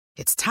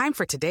It's time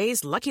for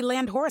today's Lucky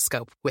Land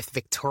horoscope with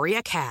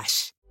Victoria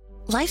Cash.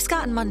 Life's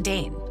gotten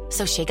mundane,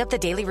 so shake up the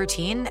daily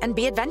routine and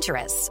be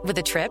adventurous with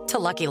a trip to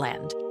Lucky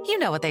Land. You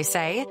know what they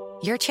say,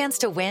 your chance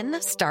to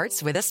win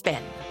starts with a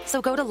spin.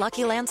 So go to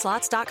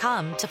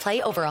LuckyLandSlots.com to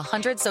play over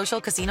 100 social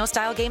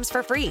casino-style games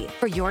for free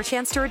for your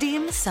chance to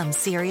redeem some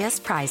serious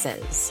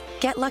prizes.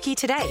 Get lucky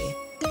today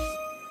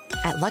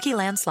at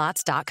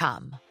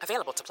LuckyLandSlots.com.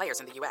 Available to players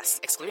in the U.S.,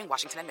 excluding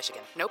Washington and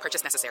Michigan. No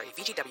purchase necessary.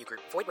 VGW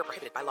Group. Void where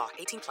prohibited by law.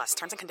 18+.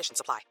 Terms and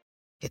conditions apply.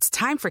 It's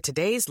time for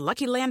today's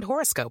Lucky Land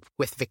horoscope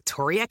with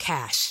Victoria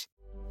Cash.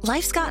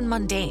 Life's gotten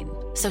mundane,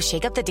 so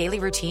shake up the daily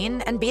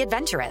routine and be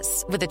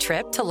adventurous with a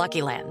trip to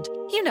Lucky Land.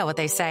 You know what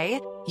they say,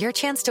 your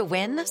chance to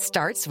win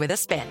starts with a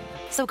spin.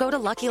 So go to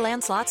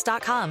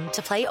LuckyLandSlots.com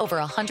to play over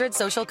 100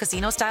 social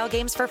casino-style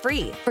games for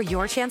free for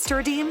your chance to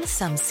redeem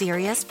some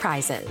serious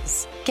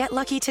prizes. Get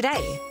lucky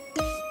today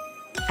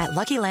at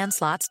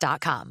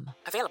LuckyLandSlots.com.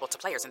 Available to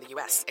players in the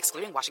U.S.,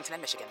 excluding Washington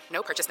and Michigan.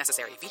 No purchase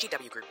necessary.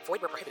 VGW Group.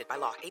 Void where prohibited by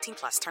law.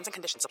 18+. Terms and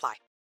conditions apply.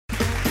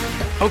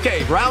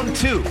 Okay, round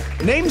two.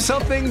 Name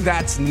something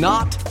that's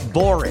not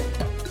boring.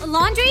 A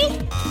laundry?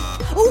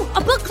 Ooh,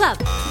 a book club.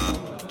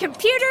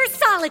 Computer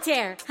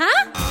solitaire,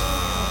 huh?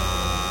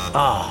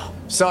 Ah,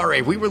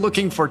 sorry, we were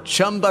looking for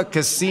Chumba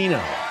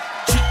Casino.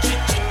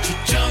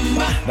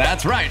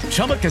 That's right,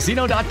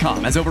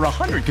 ChumbaCasino.com has over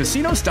 100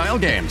 casino-style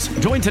games.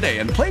 Join today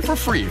and play for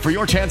free for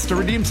your chance to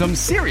redeem some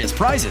serious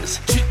prizes.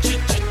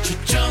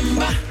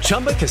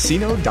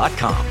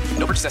 ChumbaCasino.com.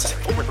 No purchase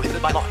necessary. Void where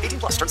prohibited by law.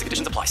 18+. Terms and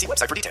conditions apply. See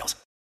website for details.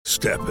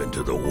 Step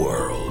into the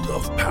world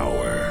of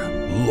power,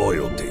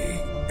 loyalty,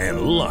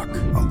 and luck.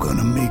 I'm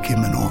gonna make him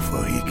an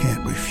offer he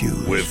can't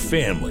refuse. With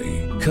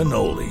family,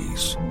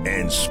 cannolis,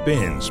 and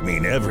spins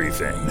mean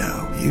everything.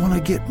 Now, you wanna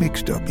get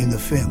mixed up in the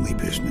family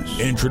business.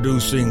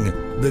 Introducing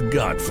The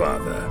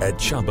Godfather at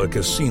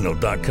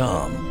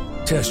ChumbaCasino.com.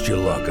 Test your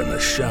luck in the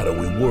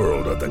shadowy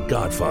world of The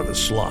Godfather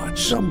slot.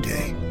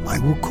 Someday, I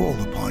will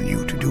call upon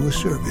you to do a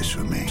service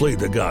for me. Play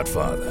The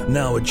Godfather,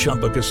 now at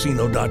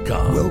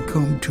ChumbaCasino.com.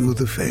 Welcome to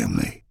the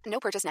family. No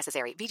purchase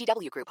necessary.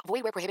 VGW Group.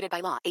 Void where prohibited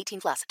by law.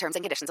 18+. Terms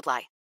and conditions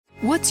apply.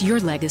 What's your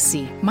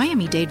legacy?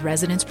 Miami-Dade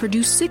residents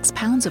produce 6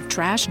 pounds of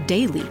trash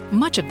daily.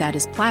 Much of that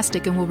is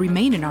plastic and will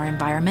remain in our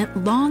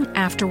environment long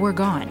after we're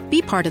gone.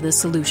 Be part of the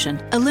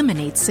solution.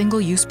 Eliminate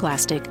single-use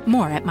plastic.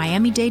 More at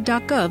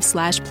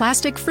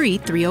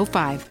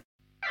miamidade.gov/plasticfree305.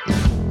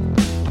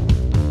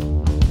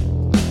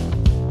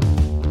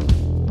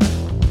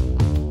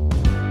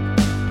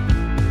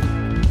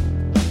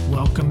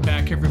 Welcome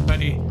back,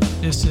 everybody.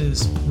 This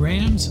is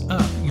Rams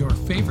Up, your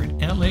favorite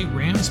LA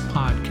Rams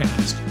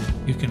podcast.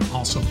 You can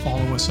also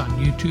follow us on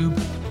YouTube.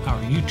 Our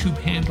YouTube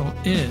handle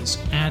is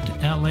at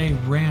LA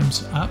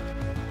Rams Up.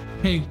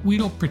 Hey, we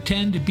don't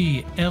pretend to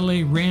be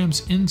LA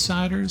Rams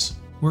insiders.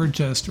 We're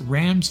just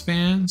Rams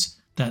fans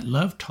that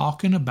love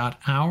talking about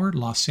our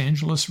Los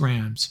Angeles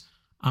Rams.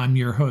 I'm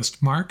your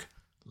host, Mark.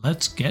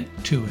 Let's get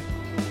to it.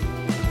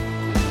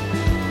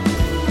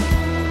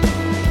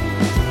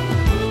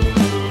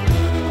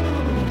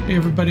 Hey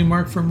everybody,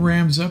 Mark from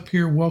Rams Up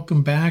here.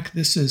 Welcome back.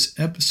 This is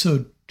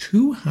episode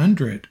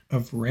 200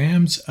 of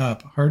Rams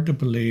Up. Hard to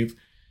believe.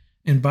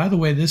 And by the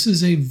way, this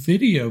is a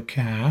video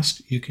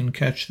cast. You can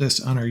catch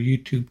this on our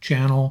YouTube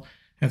channel.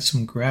 Have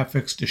some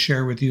graphics to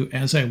share with you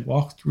as I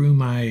walk through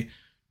my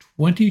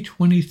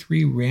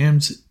 2023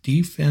 Rams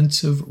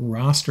defensive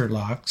roster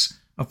locks.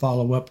 A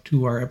follow-up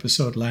to our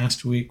episode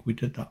last week. We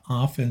did the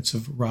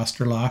offensive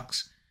roster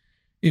locks.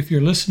 If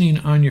you're listening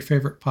on your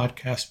favorite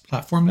podcast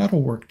platform,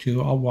 that'll work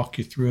too. I'll walk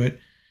you through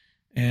it.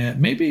 And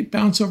maybe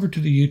bounce over to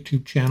the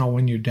YouTube channel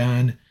when you're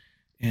done.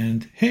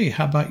 And hey,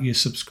 how about you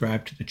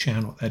subscribe to the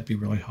channel? That'd be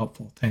really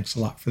helpful. Thanks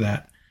a lot for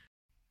that.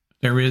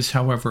 There is,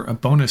 however, a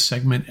bonus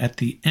segment at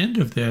the end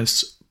of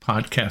this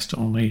podcast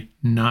only,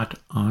 not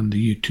on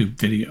the YouTube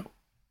video.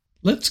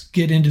 Let's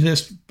get into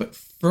this, but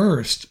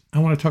first, I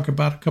want to talk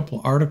about a couple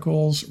of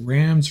articles,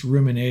 Rams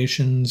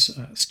ruminations,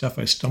 stuff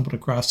I stumbled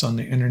across on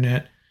the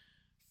internet.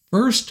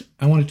 First,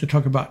 I wanted to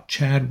talk about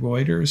Chad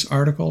Reuter's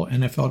article,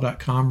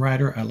 NFL.com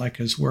writer. I like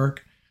his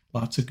work,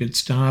 lots of good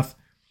stuff.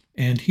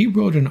 And he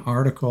wrote an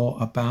article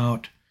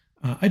about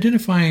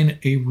identifying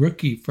a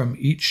rookie from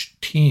each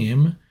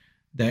team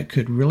that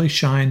could really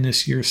shine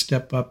this year,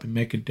 step up and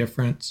make a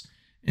difference.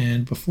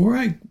 And before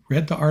I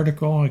read the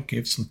article, I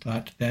gave some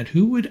thought to that.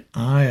 Who would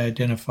I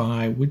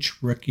identify?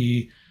 Which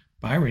rookie?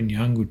 Byron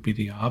Young would be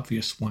the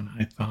obvious one,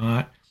 I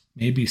thought.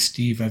 Maybe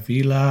Steve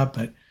Avila,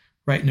 but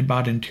writing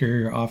about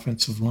interior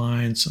offensive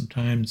line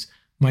sometimes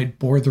might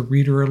bore the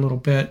reader a little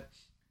bit.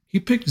 He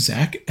picked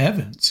Zach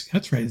Evans.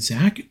 That's right,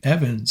 Zach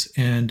Evans.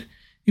 And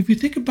if you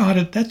think about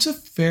it, that's a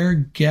fair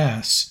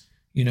guess.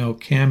 You know,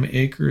 Cam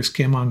Akers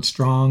came on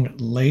strong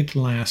late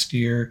last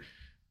year,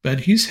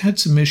 but he's had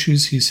some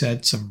issues. He's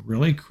had some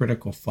really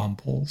critical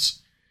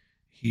fumbles.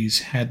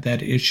 He's had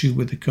that issue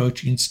with the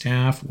coaching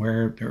staff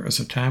where there was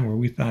a time where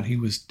we thought he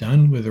was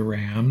done with the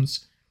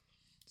Rams.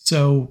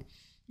 So,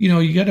 you know,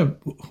 you got to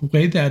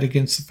weigh that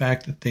against the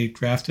fact that they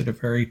drafted a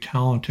very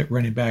talented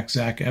running back,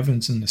 Zach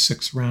Evans, in the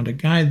 6th round, a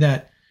guy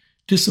that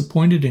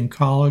disappointed in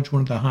college,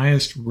 one of the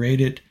highest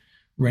rated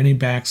running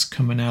backs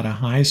coming out of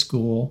high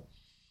school.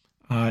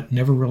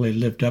 Never really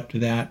lived up to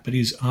that, but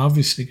he's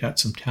obviously got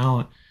some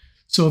talent.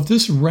 So if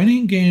this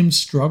running game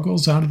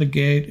struggles out of the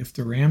gate, if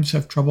the Rams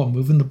have trouble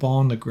moving the ball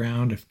on the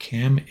ground, if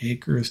Cam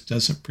Akers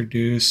doesn't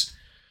produce,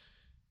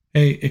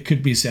 hey, it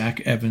could be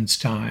Zach Evans'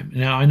 time.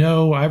 Now, I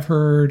know I've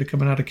heard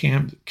coming out of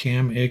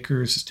Cam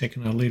Akers is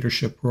taking a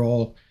leadership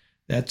role.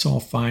 That's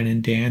all fine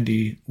and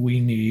dandy. We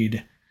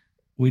need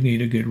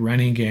a good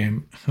running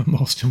game,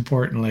 most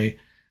importantly.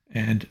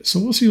 And so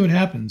we'll see what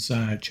happens.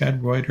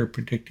 Chad Reuter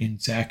predicting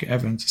Zach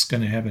Evans is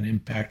going to have an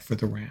impact for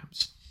the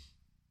Rams.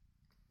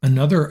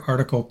 Another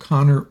article,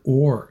 Connor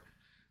Orr,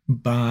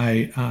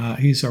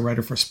 he's a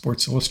writer for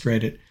Sports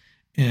Illustrated,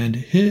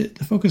 and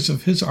the focus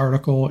of his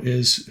article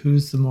is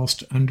who's the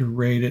most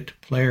underrated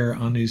player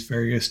on these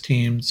various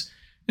teams.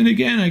 And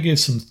again, I gave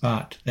some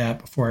thought to that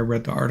before I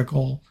read the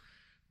article.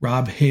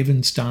 Rob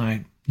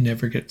Havenstein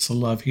never gets the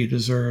love he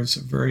deserves,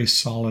 a very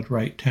solid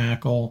right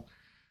tackle.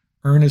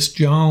 Ernest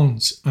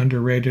Jones,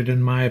 underrated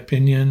in my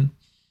opinion.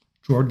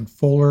 Jordan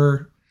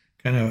Fuller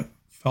kind of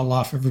fell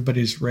off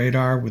everybody's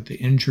radar with the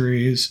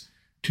injuries.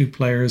 Two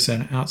players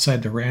that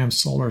outside the Rams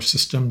solar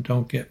system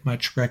don't get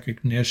much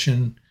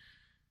recognition.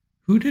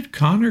 Who did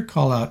Connor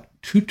call out?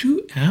 Tutu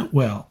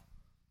Atwell.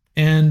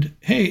 And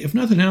hey, if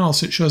nothing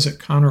else, it shows that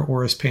Connor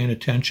Orr is paying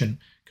attention,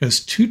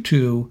 because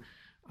Tutu,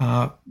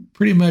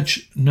 pretty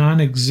much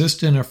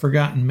non-existent, a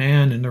forgotten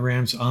man in the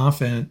Rams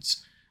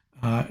offense.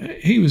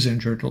 He was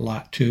injured a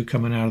lot too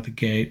coming out of the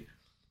gate.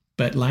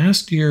 But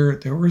last year,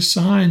 there were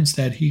signs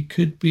that he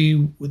could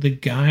be the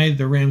guy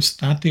the Rams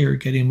thought they were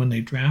getting when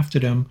they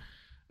drafted him.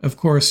 Of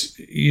course,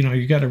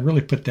 you got to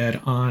really put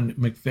that on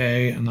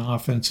McVay and the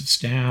offensive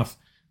staff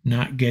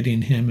not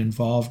getting him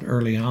involved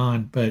early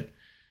on. But,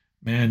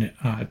 man,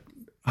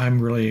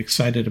 I'm really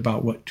excited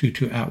about what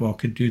Tutu Atwell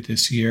could do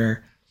this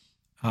year.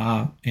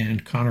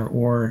 And Connor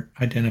Orr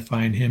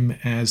identifying him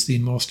as the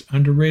most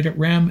underrated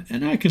Ram,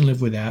 and I can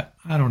live with that.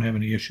 I don't have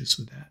any issues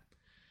with that.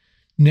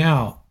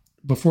 Now,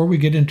 before we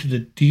get into the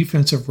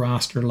defensive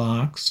roster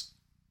locks,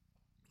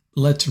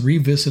 let's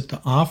revisit the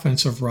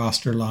offensive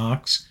roster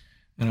locks.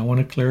 And I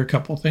want to clear a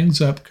couple things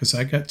up because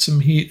I got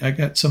some heat. I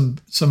got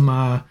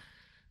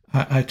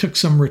I took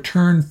some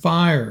return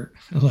fire,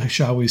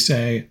 shall we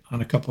say,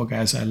 on a couple of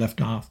guys I left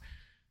off.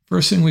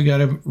 First thing we got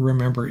to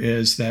remember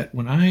is that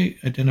when I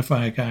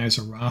identify a guy as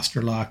a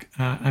roster lock,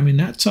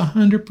 that's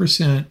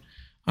 100%.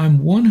 I'm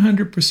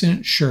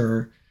 100%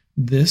 sure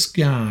this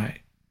guy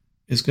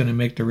is going to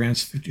make the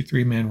Rams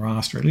 53-man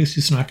roster. At least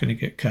he's not going to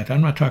get cut.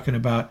 I'm not talking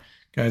about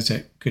guys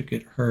that could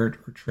get hurt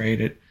or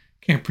traded.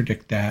 Can't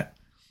predict that.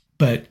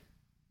 But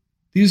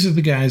these are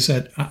the guys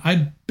that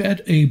I'd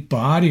bet a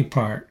body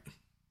part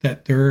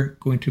that they're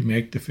going to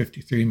make the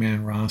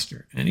 53-man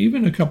roster. And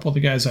even a couple of the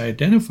guys I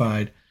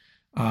identified,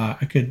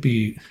 I could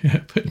be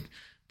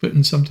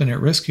putting something at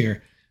risk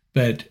here.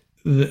 But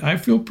I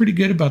feel pretty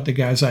good about the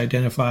guys I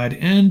identified,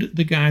 and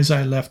the guys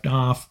I left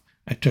off,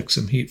 I took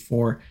some heat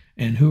for.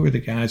 And who are the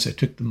guys I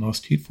took the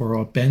most heat for?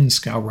 Well, Ben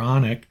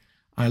Skowronek,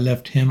 I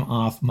left him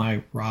off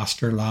my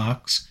roster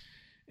locks.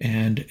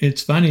 And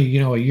it's funny,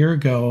 a year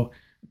ago,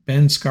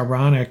 Ben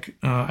Skowronek,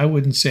 I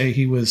wouldn't say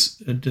he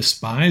was a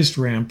despised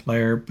Ram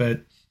player,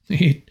 but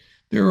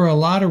there were a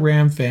lot of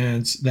Ram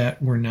fans that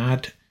were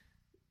not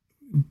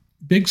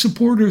big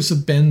supporters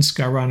of Ben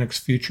Skowronek's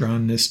future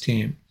on this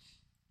team.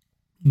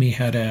 He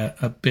had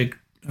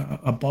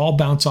a ball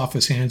bounce off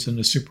his hands in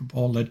the Super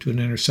Bowl, led to an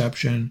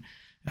interception.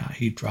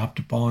 He dropped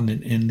a ball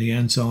in the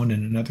end zone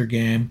in another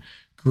game.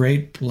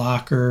 Great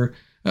blocker.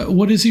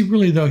 What is he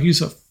really, though?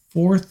 He's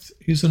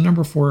a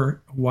number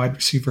 4 wide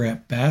receiver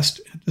at best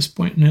at this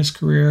point in his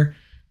career.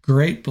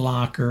 Great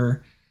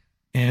blocker.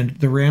 And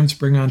the Rams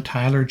bring on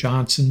Tyler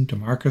Johnson,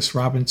 Demarcus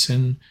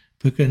Robinson,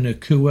 Puka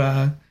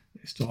Nacua.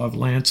 They still have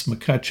Lance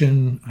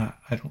McCutcheon.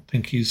 I don't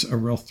think he's a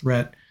real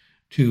threat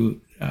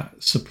to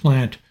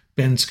supplant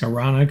Ben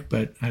Skowronek,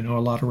 but I know a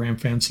lot of Ram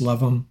fans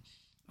love him.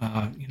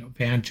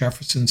 Van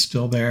Jefferson's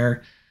still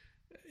there.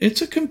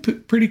 It's a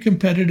pretty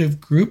competitive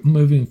group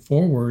moving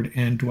forward.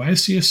 And do I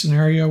see a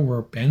scenario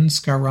where Ben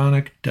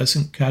Skowronek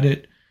doesn't cut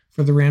it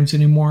for the Rams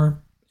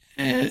anymore?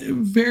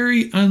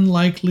 Very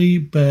unlikely,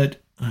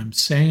 but I'm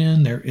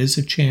saying there is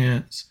a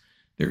chance.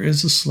 There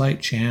is a slight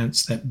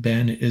chance that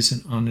Ben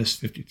isn't on this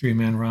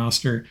 53-man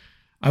roster.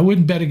 I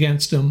wouldn't bet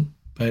against him,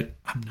 but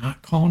I'm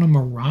not calling him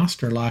a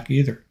roster lock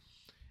either.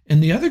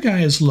 And the other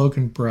guy is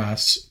Logan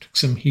Bruss. Took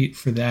some heat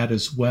for that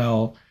as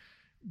well.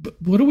 But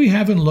what do we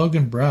have in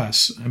Logan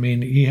Bruss?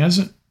 He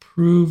hasn't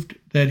proved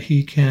that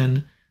he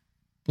can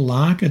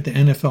block at the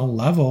NFL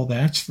level,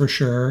 that's for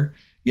sure.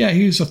 Yeah,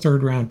 he was a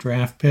third-round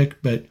draft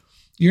pick, but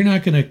you're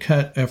not going to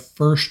cut a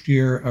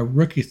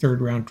rookie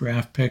third-round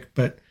draft pick.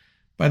 But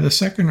by the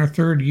second or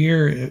third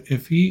year,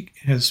 if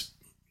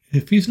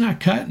he's not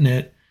cutting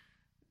it,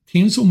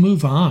 teams will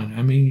move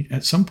on.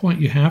 At some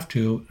point you have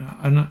to.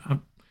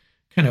 I'm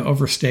kind of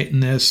overstating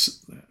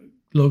this.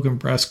 Logan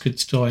Bruss could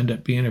still end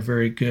up being a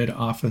very good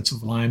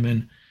offensive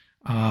lineman.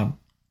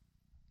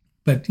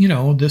 But,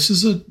 this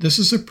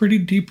is a pretty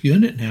deep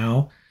unit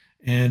now.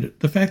 And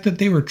the fact that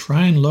they were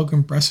trying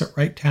Logan Bress at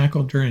right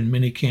tackle during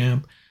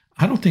minicamp,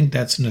 I don't think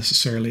that's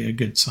necessarily a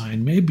good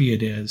sign. Maybe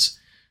it is.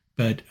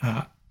 But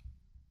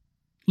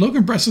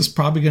Logan Bress is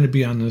probably going to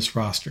be on this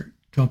roster.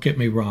 Don't get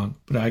me wrong.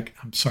 But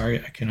I'm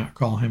sorry, I cannot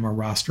call him a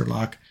roster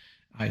lock.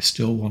 I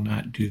still will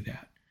not do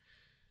that.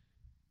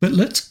 But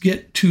let's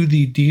get to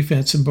the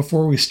defense. And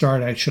before we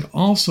start, I should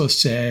also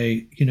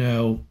say,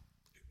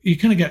 you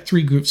kind of got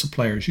three groups of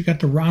players. You got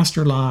the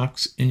roster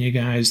locks and you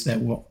guys that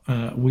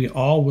we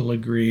all will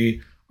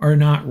agree are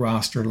not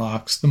roster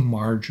locks, the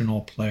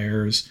marginal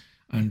players,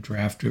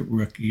 undrafted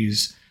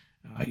rookies,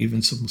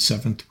 even some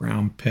 7th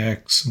round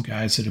picks, some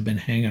guys that have been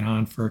hanging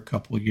on for a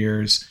couple of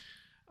years.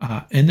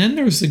 And then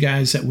there's the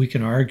guys that we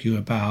can argue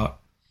about.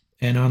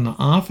 And on the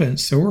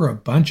offense, there were a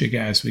bunch of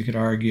guys we could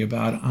argue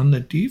about. On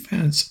the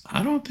defense,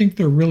 I don't think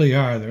there really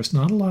are. There's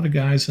not a lot of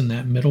guys in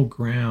that middle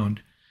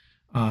ground.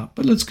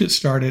 But let's get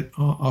started.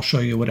 I'll show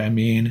you what I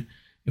mean.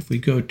 If we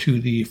go to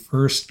the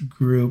first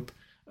group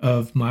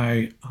of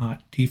my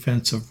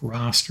defensive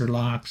roster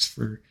locks,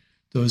 for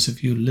those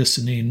of you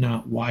listening,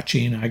 not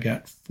watching, I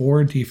got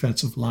 4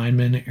 defensive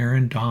linemen: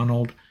 Aaron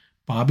Donald,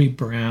 Bobby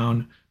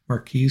Brown,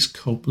 Marquise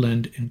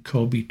Copeland, and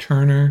Kobe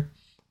Turner.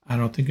 I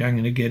don't think I'm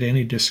going to get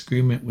any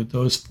disagreement with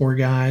those 4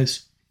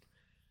 guys.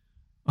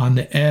 On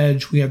the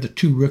edge, we have the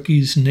 2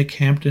 rookies, Nick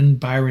Hampton,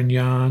 Byron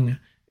Young,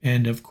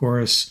 and of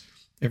course,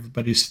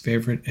 everybody's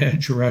favorite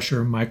edge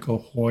rusher, Michael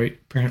Hoyt,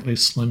 apparently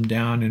slimmed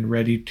down and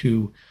ready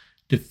to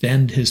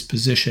defend his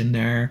position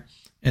there.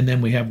 And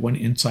then we have 1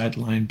 inside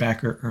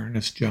linebacker,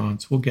 Ernest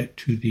Jones. We'll get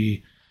to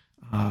the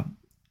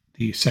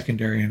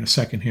secondary in a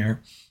second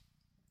here.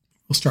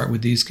 We'll start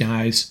with these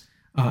guys.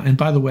 And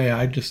by the way,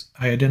 I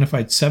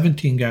identified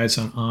 17 guys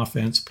on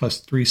offense plus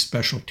 3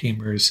 special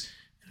teamers.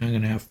 And I'm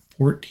going to have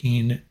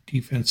 14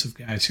 defensive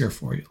guys here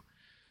for you.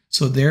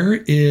 So there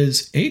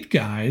is 8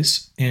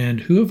 guys,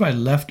 and who have I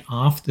left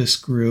off this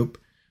group?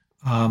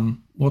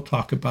 We'll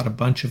talk about a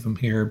bunch of them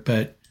here,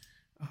 but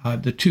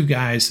the 2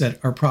 guys that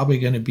are probably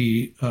going to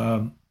be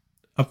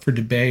up for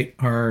debate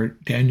are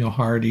Daniel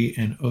Hardy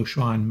and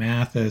O'Shawn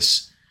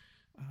Mathis.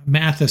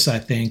 Mathis, I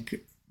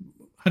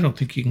don't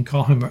think you can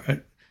call him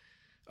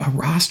a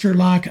roster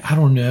lock. I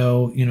don't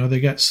know.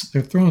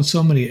 They're throwing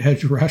so many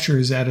edge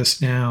rushers at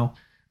us now.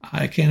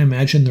 I can't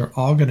imagine they're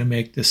all going to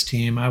make this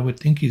team. I would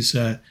think he's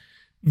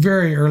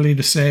very early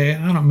to say.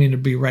 I don't mean to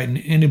be writing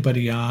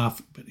anybody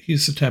off, but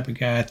he's the type of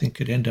guy I think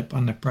could end up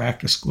on the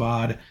practice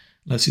squad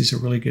unless he's a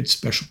really good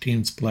special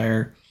teams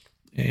player,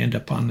 end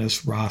up on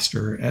this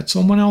roster at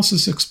someone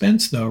else's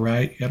expense, though,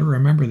 right? You got to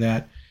remember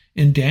that.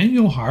 And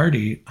Daniel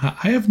Hardy,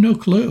 I have no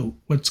clue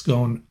what's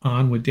going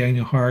on with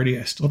Daniel Hardy.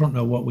 I still don't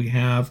know what we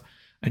have.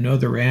 I know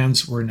the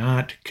Rams were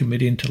not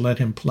committing to let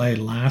him play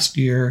last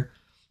year.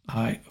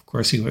 Of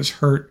course, he was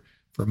hurt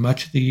for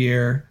much of the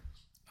year.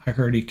 I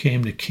heard he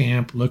came to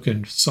camp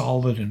looking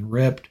solid and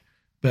ripped,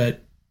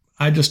 but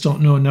I just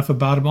don't know enough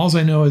about him. All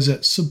I know is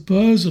that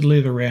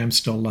supposedly the Rams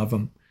still love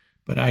him,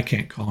 but I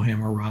can't call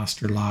him a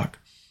roster lock.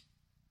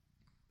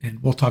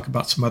 And we'll talk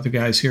about some other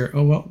guys here.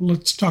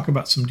 Let's talk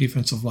about some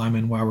defensive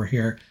linemen while we're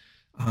here.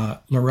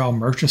 Larrell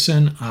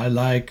Murchison, I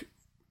like,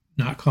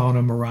 not calling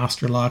him a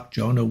roster lock.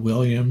 Jonah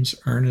Williams,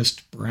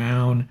 Ernest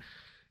Brown.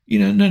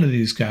 None of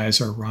these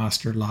guys are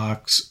roster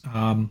locks.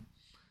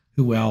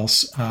 Who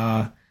else?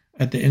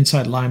 At the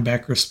inside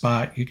linebacker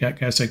spot, you got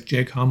guys like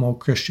Jake Hummel,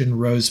 Christian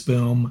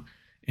Roseboom,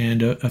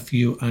 and a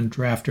few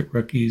undrafted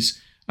rookies.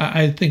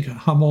 I think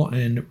Hummel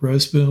and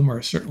Roseboom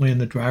are certainly in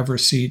the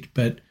driver's seat,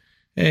 but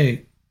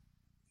hey,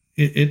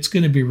 it's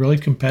going to be really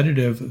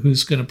competitive.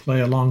 Who's going to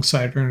play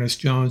alongside Ernest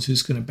Jones?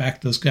 Who's going to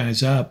back those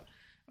guys up?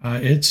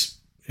 It's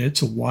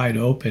a wide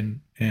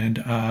open. And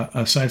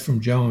aside from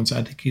Jones,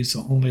 I think he's the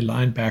only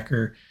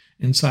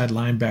inside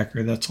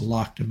linebacker that's a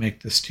lock to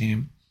make this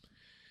team.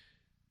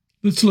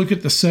 Let's look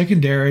at the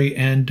secondary,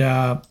 and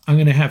I'm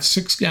going to have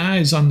 6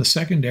 guys on the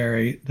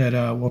secondary that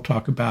we'll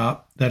talk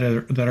about that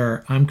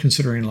are I'm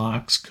considering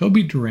locks: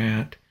 Kobe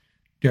Durant,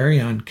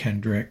 Darion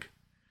Kendrick,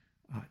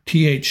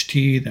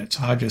 THT, that's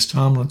Hodges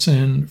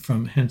Tomlinson.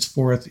 From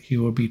henceforth, he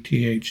will be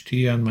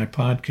THT on my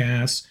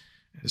podcast.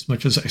 As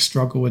much as I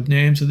struggle with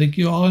names, I think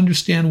you all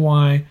understand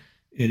why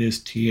it is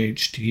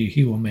THT.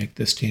 He will make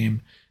this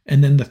team.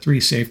 And then the 3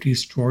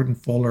 safeties: Jordan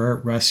Fuller,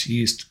 Russ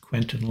Yeast,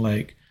 Quentin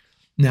Lake.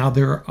 Now,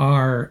 there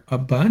are a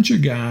bunch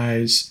of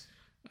guys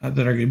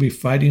that are going to be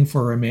fighting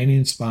for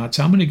remaining spots.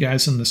 How many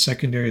guys in the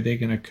secondary are they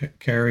going to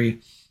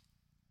carry?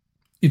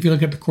 If you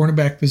look at the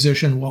cornerback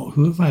position,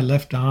 who have I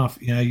left off?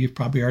 You've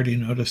probably already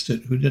noticed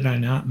it. Who did I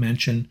not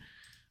mention?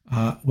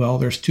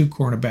 There's 2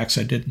 cornerbacks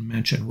I didn't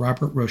mention: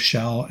 Robert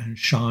Rochelle and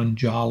Sean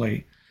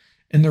Jolly.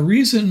 And the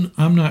reason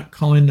I'm not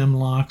calling them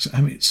locks,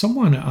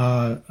 someone,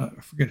 I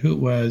forget who it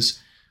was,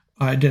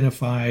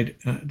 identified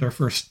their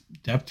first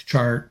depth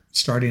chart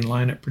starting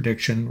lineup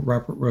prediction.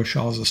 Robert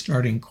Rochelle is a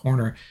starting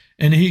corner,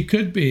 and he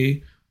could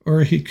be,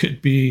 or he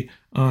could be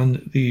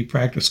on the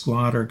practice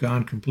squad or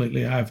gone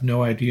completely. I have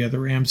no idea. The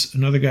Rams,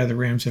 another guy the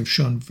Rams have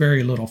shown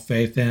very little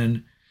faith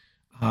in.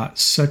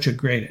 Such a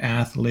great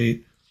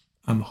athlete.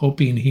 I'm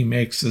hoping he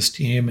makes this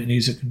team, and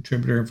he's a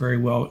contributor very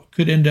well.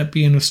 Could end up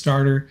being a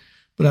starter,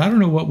 but I don't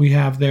know what we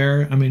have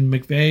there. I mean,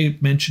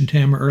 McVay mentioned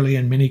him early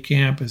in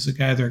minicamp as a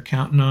guy they're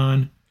counting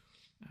on.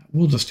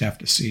 We'll just have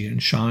to see.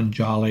 And Sean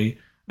Jolly,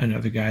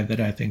 another guy that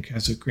I think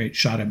has a great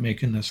shot at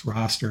making this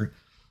roster.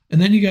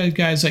 And then you got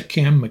guys like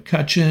Cam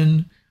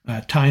McCutcheon,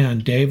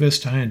 Tyon Davis.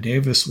 Tyon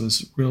Davis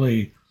was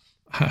really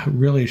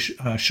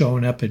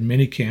showing up in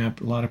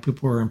minicamp. A lot of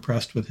people were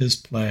impressed with his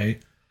play,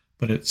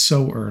 but it's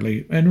so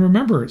early. And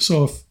remember,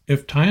 so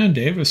if Tyon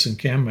Davis and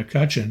Cam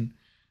McCutcheon,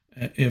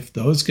 if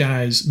those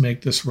guys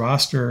make this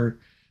roster,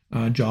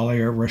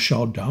 Jolly or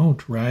Rochelle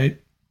don't, right?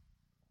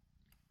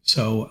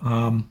 So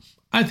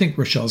I think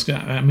Rochelle's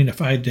got, I mean,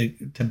 if I had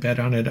to bet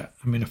on it,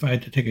 I mean, if I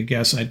had to take a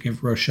guess, I'd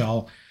give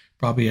Rochelle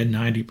probably a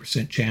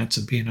 90% chance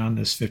of being on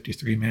this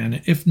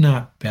 53-man, if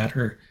not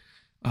better.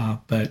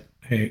 But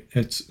hey,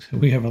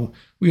 we have a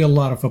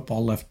lot of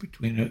football left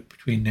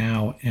between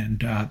now and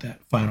that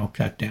final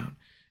cut down.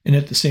 And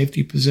at the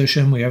safety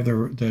position, we have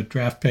the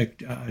draft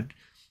pick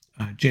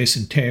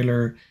Jason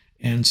Taylor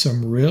and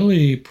some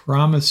really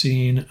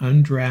promising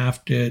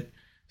undrafted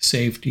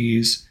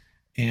safeties.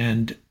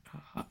 And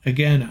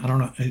again, I don't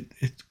know.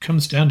 It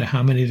comes down to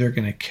how many they're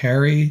going to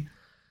carry,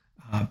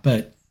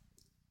 but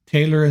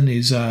Taylor and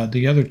these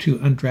the other two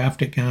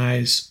undrafted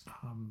guys,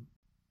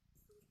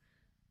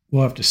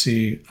 we'll have to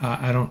see.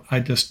 I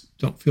just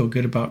don't feel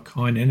good about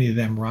calling any of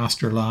them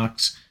roster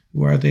locks.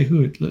 Who are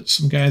they?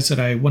 Some guys that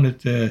I wanted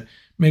to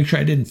make sure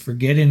I didn't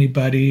forget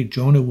anybody.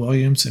 Jonah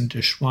Williams and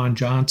Deshaun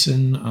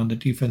Johnson on the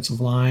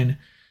defensive line.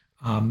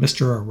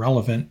 Mr.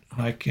 Irrelevant,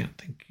 I can't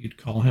think you'd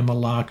call him a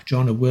lock.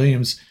 Jonah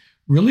Williams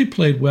really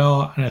played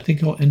well, and I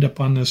think he'll end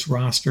up on this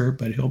roster,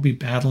 but he'll be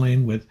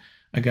battling with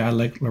a guy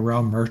like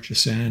Laurel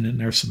Murchison, and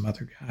there's some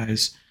other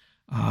guys.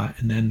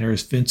 And then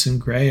there's Vincent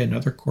Gray,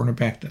 another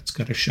cornerback that's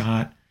got a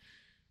shot.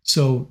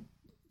 So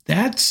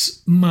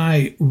that's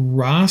my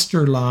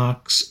roster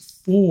locks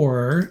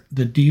for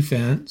the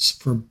defense,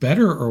 for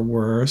better or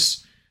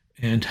worse.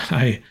 And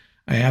I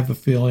have a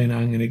feeling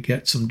I'm going to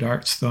get some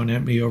darts thrown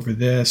at me over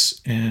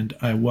this, and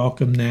I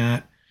welcome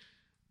that.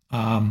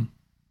 The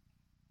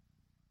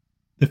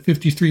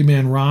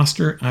 53-man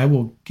roster, I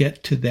will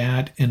get to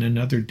that in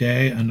another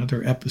day,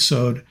 another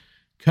episode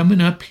coming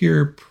up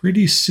here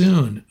pretty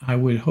soon. I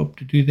would hope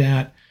to do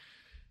that.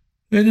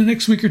 In the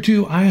next week or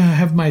two, I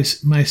have my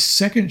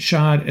second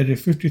shot at a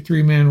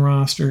 53-man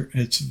roster.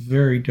 It's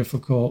very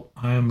difficult.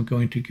 I'm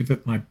going to give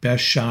it my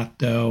best shot,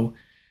 though,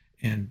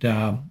 and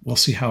we'll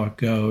see how it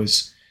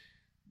goes.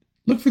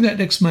 Look for that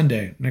next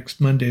Monday. Next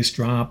Monday's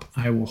drop,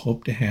 I will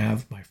hope to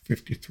have my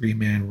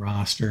 53-man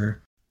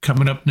roster.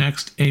 Coming up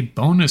next, a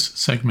bonus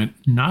segment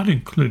not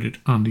included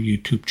on the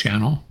YouTube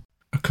channel.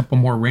 A couple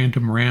more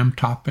random Ram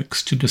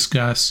topics to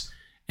discuss.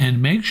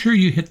 And make sure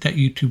you hit that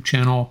YouTube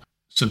channel,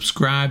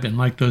 subscribe, and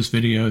like those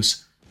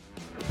videos.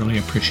 Really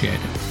appreciate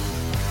it.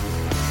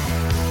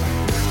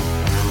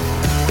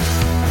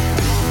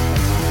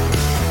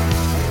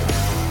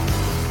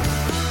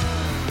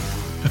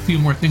 A few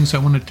more things I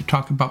wanted to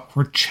talk about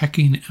before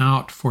checking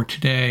out for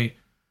today.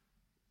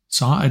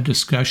 Saw a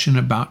discussion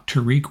about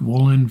Tariq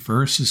Woolen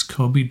versus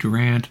Kobe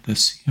Durant, the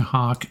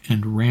Seahawk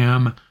and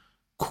Ram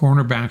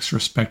cornerbacks,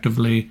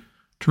 respectively.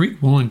 Tariq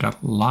Woolen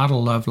got a lot of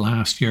love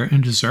last year,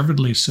 and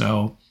deservedly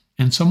so.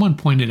 And someone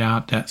pointed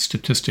out that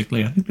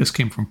statistically, I think this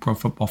came from Pro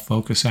Football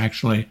Focus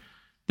actually,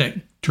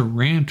 that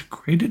Durant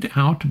graded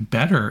out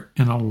better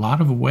in a lot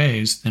of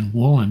ways than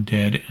Woolen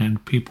did,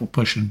 and people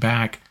pushing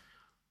back.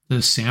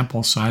 The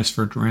sample size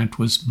for Durant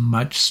was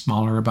much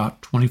smaller,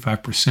 about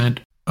 25%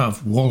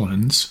 of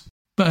Woolen's.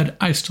 But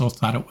I still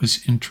thought it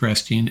was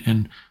interesting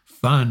and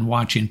fun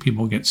watching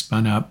people get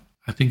spun up.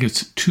 I think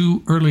it's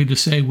too early to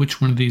say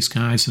which one of these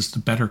guys is the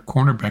better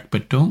cornerback,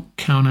 but don't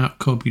count out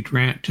Kobe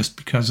Durant just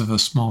because of a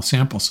small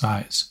sample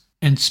size.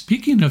 And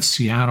speaking of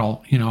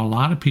Seattle, a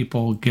lot of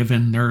people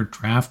given their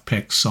draft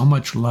picks so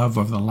much love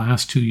over the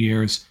last 2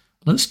 years.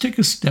 Let's take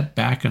a step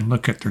back and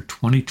look at their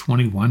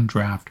 2021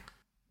 draft.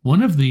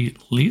 One of the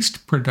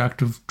least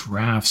productive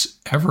drafts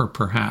ever,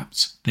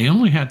 perhaps. They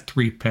only had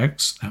 3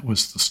 picks. That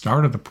was the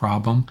start of the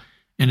problem.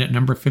 And at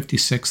number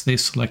 56, they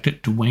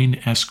selected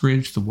Dwayne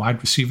Eskridge, the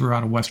wide receiver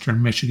out of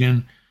Western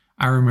Michigan.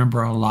 I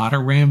remember a lot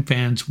of Ram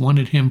fans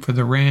wanted him for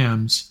the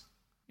Rams,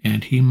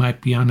 and he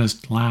might be on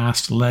his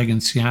last leg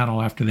in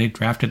Seattle after they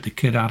drafted the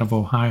kid out of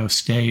Ohio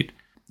State.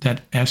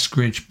 That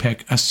Eskridge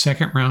pick, a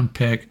second-round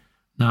pick,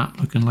 not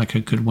looking like a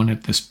good one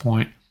at this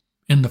point.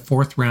 In the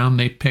 4th round,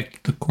 they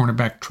picked the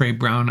cornerback Trey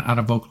Brown out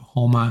of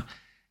Oklahoma.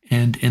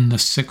 And in the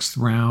 6th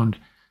round,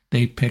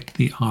 they picked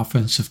the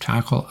offensive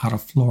tackle out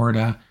of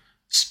Florida,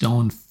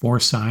 Stone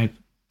Forsythe.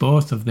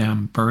 Both of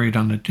them buried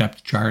on the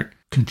depth chart,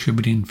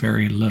 contributing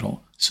very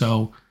little.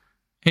 So,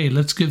 hey,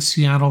 let's give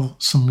Seattle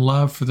some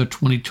love for the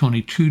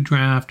 2022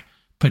 draft,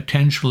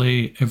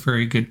 potentially a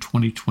very good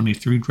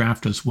 2023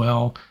 draft as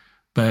well.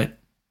 But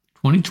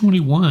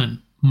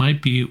 2021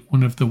 might be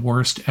one of the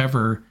worst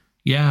ever.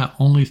 Yeah,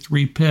 only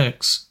 3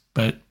 picks,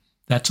 but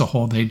that's a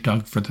hole they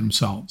dug for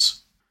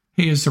themselves.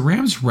 Hey, as the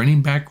Rams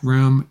running back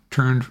room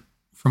turned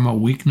from a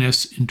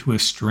weakness into a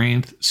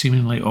strength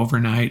seemingly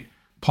overnight,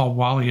 Paul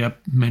Waliup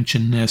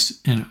mentioned this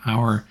in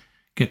our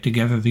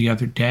get-together the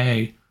other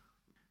day.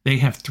 They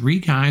have 3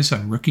 guys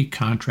on rookie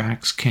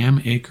contracts,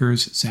 Cam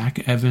Akers,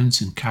 Zach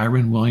Evans, and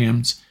Kyron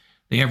Williams.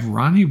 They have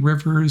Ronnie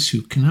Rivers,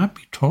 who cannot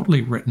be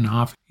totally written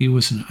off. He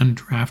was an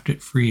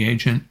undrafted free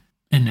agent.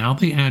 And now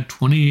they add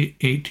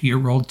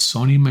 28-year-old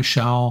Sony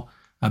Michel,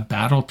 a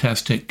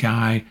battle-tested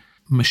guy.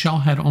 Michel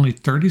had only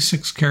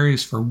 36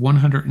 carries for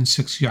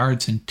 106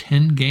 yards in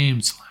 10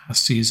 games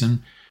last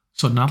season,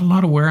 so not a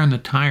lot of wear on the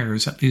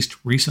tires, at least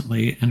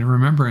recently. And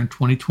remember, in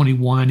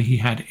 2021, he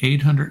had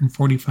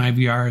 845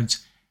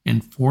 yards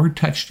and 4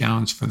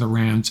 touchdowns for the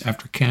Rams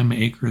after Cam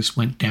Akers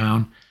went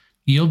down,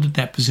 yielded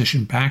that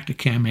position back to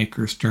Cam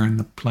Akers during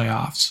the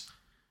playoffs.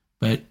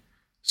 But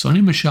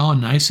Sony Michel, a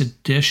nice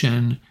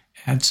addition,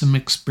 adds some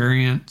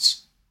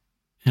experience,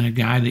 and a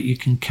guy that you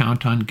can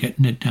count on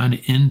getting it done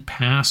in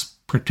pass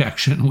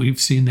protection. We've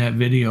seen that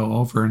video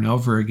over and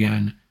over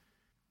again.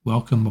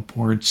 Welcome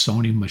aboard,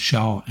 Sony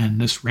Michel,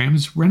 and this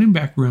Rams running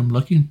back room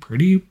looking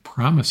pretty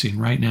promising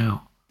right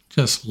now.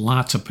 Just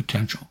lots of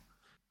potential.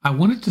 I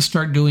wanted to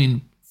start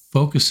doing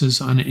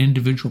focuses on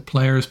individual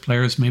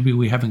players maybe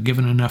we haven't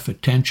given enough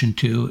attention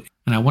to,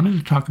 and I wanted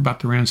to talk about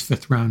the Rams'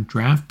 5th-round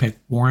draft pick,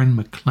 Warren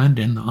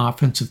McClendon, the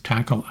offensive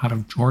tackle out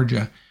of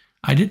Georgia.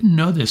 I didn't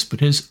know this, but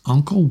his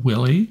uncle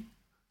Willie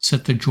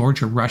set the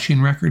Georgia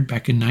rushing record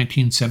back in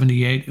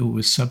 1978. It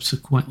was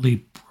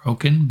subsequently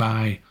broken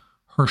by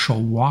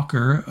Herschel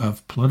Walker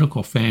of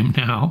political fame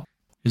now.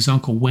 His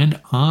uncle went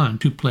on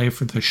to play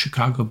for the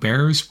Chicago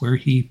Bears, where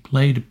he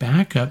played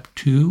backup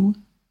to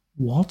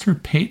Walter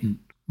Payton.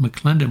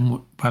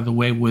 McClendon, by the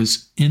way,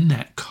 was in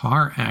that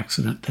car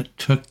accident that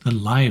took the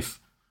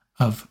life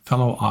of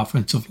fellow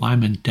offensive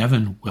lineman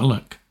Devin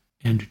Willock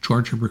and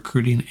Georgia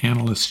recruiting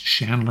analyst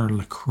Chandler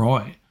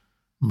LaCroix.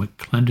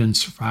 McClendon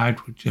survived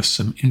with just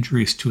some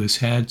injuries to his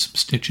head, some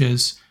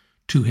stitches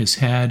to his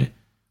head,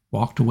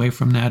 walked away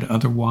from that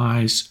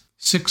otherwise.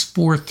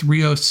 6'4",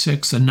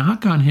 306. The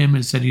knock on him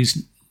is that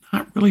he's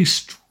not really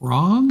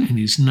strong and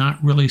he's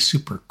not really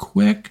super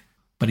quick,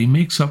 but he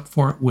makes up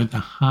for it with a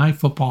high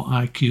football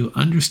IQ,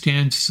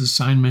 understands his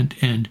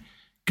assignment, and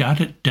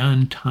got it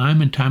done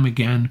time and time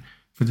again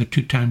for the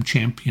 2-time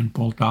champion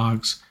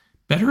Bulldogs.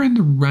 Better in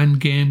the run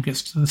game,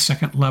 gets to the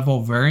second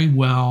level very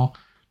well,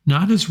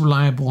 not as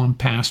reliable in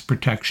pass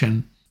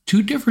protection.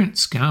 2 different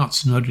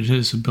scouts noted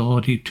his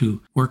ability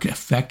to work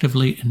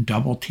effectively in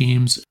double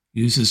teams,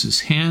 uses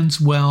his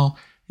hands well.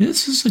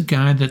 This is a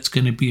guy that's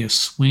going to be a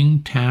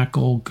swing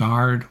tackle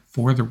guard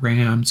for the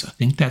Rams. I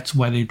think that's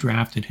why they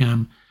drafted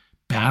him.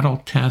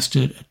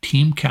 Battle-tested, a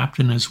team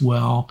captain as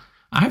well.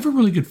 I have a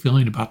really good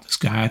feeling about this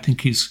guy. I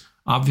think he's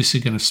obviously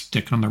going to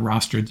stick on the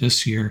roster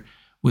this year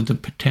with the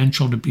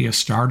potential to be a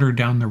starter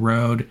down the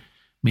road,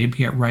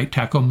 maybe at right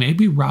tackle,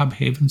 maybe Rob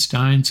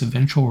Havenstein's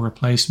eventual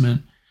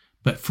replacement.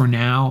 But for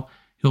now,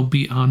 he'll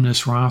be on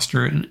this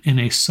roster in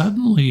a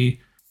suddenly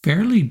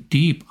fairly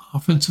deep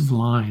offensive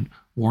line.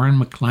 Warren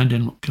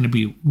McClendon, going to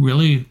be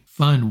really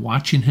fun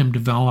watching him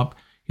develop.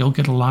 He'll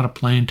get a lot of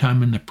playing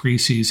time in the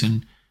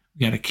preseason.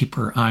 We got to keep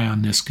our eye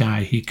on this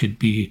guy. He could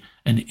be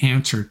an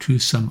answer to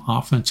some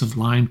offensive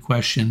line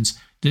questions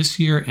this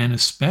year, and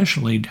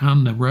especially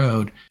down the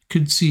road.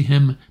 Could see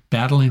him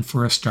battling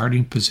for a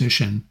starting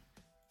position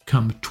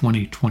come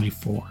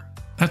 2024.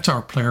 That's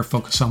our player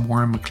focus on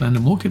Warren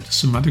McClendon. We'll get to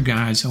some other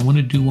guys. I want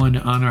to do one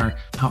on our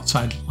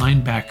outside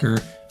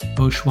linebacker,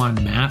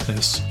 Oshwan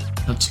Mathis.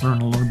 Let's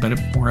learn a little bit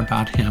more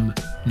about him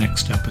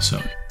next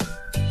episode.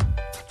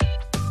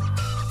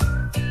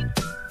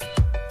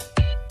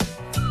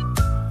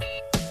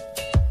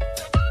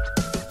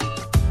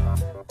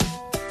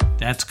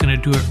 That's going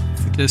to do it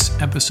for this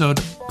episode.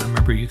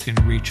 Remember, you can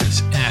reach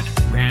us at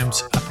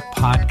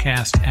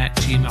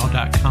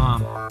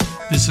ramsuppodcast@gmail.com.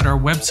 Visit our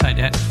website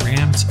at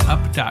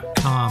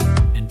ramsup.com.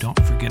 And don't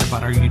forget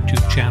about our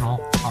YouTube channel.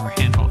 Our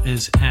handle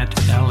is at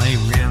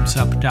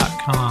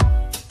laramsup.com.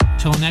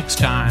 Till next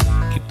time,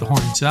 keep the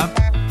horns up,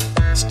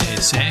 stay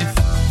safe,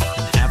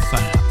 and have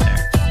fun out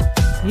there.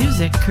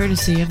 Music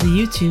courtesy of the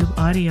YouTube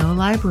audio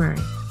library.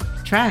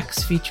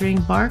 Tracks featuring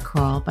Bar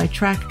Crawl by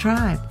Track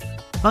Tribe,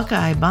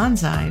 Buckeye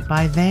Bonsai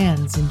by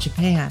Vans in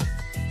Japan,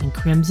 and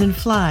Crimson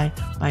Fly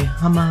by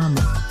Hama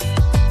Hama.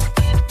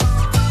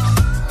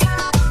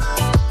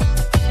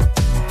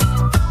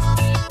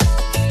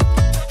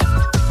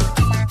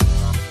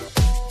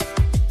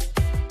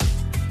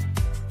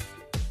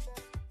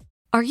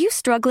 Are you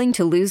struggling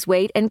to lose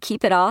weight and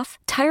keep it off?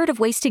 Tired of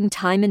wasting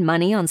time and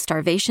money on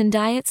starvation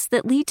diets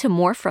that lead to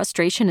more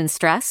frustration and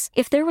stress?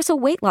 If there was a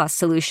weight loss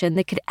solution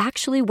that could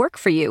actually work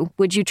for you,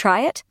 would you try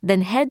it?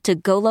 Then head to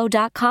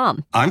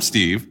Golo.com. I'm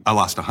Steve. I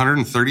lost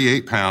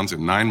 138 pounds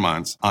in 9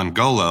 months on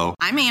Golo.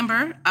 I'm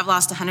Amber. I've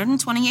lost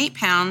 128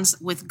 pounds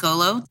with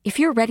Golo. If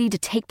you're ready to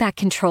take back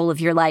control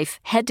of your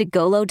life, head to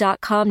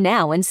Golo.com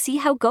now and see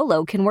how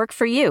Golo can work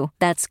for you.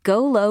 That's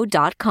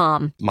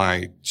Golo.com.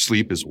 My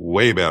sleep is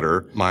way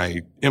better.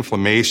 My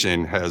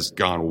inflammation has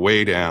gone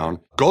way down.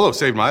 Golo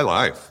saved my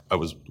life. I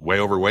was way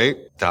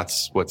overweight.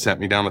 That's what sent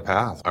me down the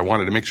path. I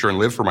wanted to make sure and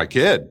live for my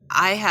kid.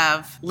 I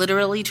have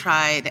literally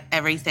tried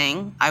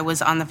everything. I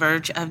was on the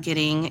verge of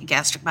getting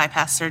gastric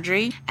bypass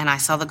surgery, and I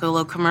saw the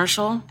Golo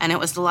commercial, and it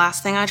was the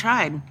last thing I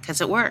tried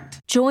because it worked.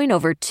 Join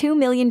over 2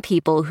 million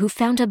people who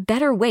found a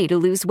better way to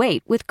lose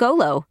weight with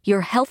Golo.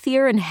 Your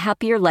healthier and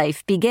happier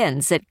life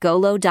begins at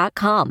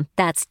Golo.com.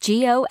 That's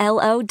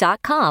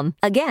GOLO.com.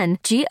 Again,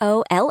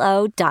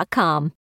 GOLO.com.